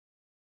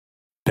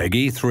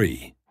Peggy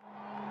 3.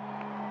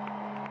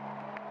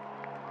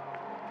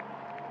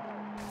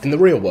 In the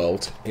real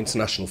world,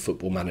 international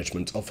football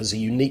management offers a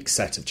unique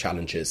set of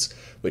challenges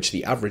which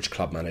the average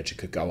club manager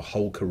could go a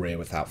whole career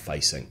without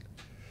facing.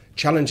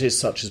 Challenges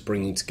such as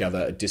bringing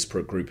together a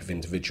disparate group of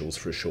individuals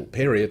for a short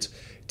period,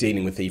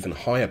 dealing with even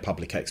higher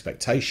public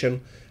expectation,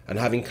 and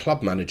having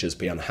club managers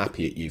be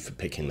unhappy at you for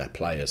picking their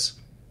players,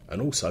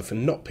 and also for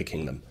not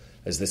picking them,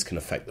 as this can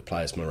affect the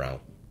players'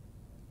 morale.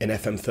 In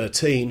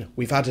FM13,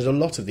 we've added a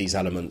lot of these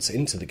elements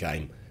into the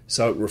game,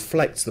 so it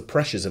reflects the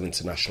pressures of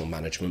international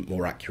management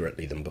more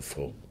accurately than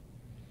before.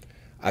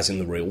 As in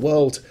the real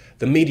world,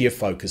 the media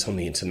focus on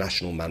the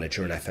international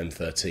manager in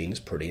FM13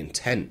 is pretty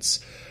intense.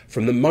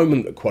 From the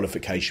moment that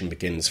qualification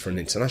begins for an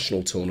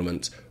international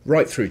tournament,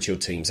 right through to your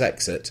team's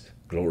exit,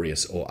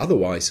 glorious or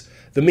otherwise,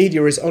 the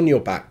media is on your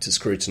back to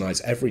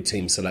scrutinise every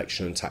team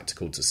selection and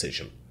tactical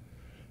decision.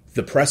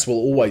 The press will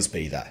always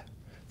be there.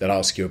 They'll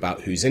ask you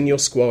about who's in your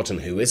squad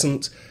and who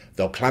isn't,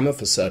 they'll clamour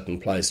for certain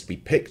players to be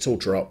picked or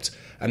dropped,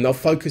 and they'll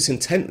focus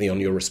intently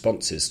on your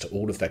responses to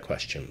all of their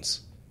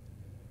questions.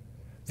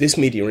 This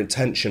media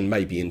attention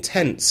may be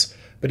intense,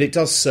 but it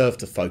does serve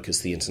to focus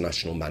the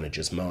international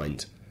manager's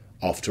mind.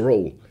 After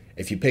all,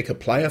 if you pick a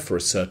player for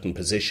a certain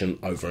position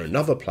over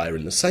another player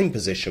in the same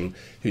position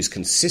who's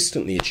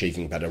consistently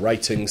achieving better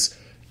ratings,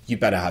 you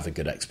better have a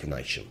good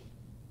explanation.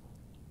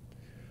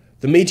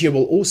 The media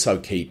will also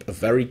keep a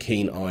very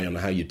keen eye on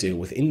how you deal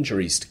with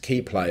injuries to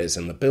key players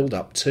in the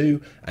build-up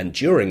to and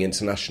during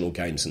international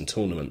games and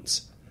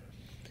tournaments.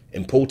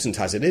 Important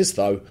as it is,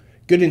 though,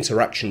 good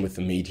interaction with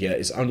the media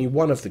is only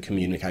one of the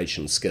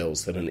communication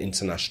skills that an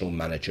international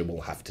manager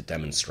will have to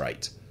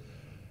demonstrate.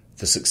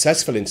 The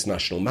successful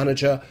international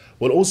manager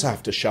will also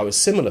have to show a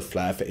similar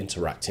flair for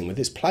interacting with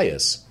his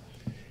players.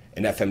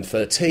 In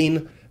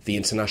FM13, the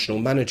international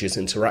manager's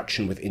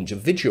interaction with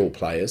individual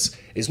players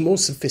is more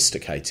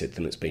sophisticated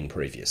than it's been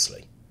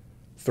previously.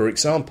 For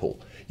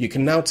example, you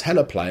can now tell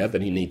a player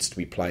that he needs to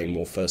be playing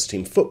more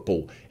first-team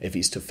football if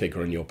he's to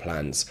figure in your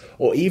plans,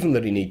 or even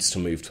that he needs to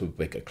move to a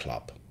bigger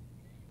club.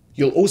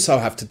 You'll also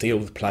have to deal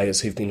with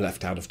players who've been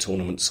left out of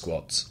tournament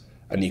squads,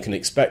 and you can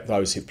expect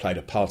those who've played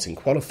a part in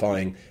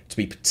qualifying to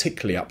be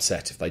particularly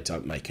upset if they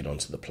don't make it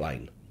onto the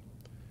plane.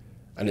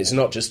 And it's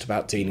not just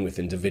about dealing with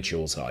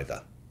individuals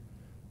either.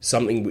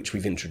 Something which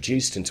we've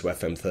introduced into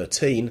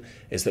FM13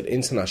 is that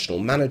international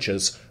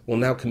managers will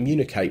now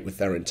communicate with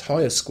their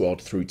entire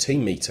squad through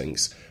team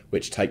meetings,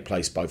 which take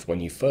place both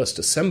when you first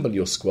assemble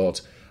your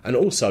squad and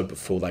also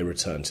before they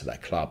return to their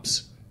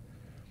clubs.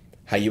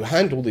 How you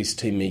handle these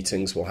team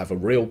meetings will have a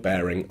real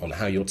bearing on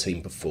how your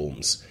team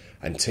performs,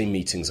 and team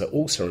meetings are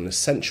also an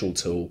essential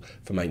tool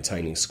for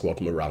maintaining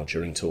squad morale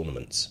during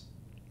tournaments.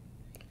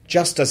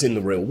 Just as in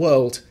the real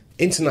world,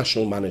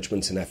 international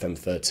management in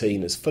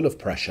FM13 is full of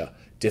pressure,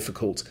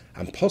 difficult,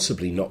 and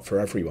possibly not for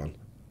everyone.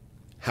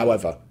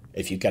 However,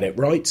 if you get it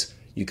right,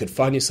 you could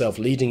find yourself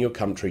leading your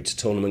country to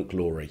tournament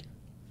glory.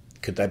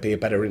 Could there be a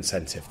better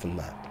incentive than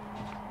that?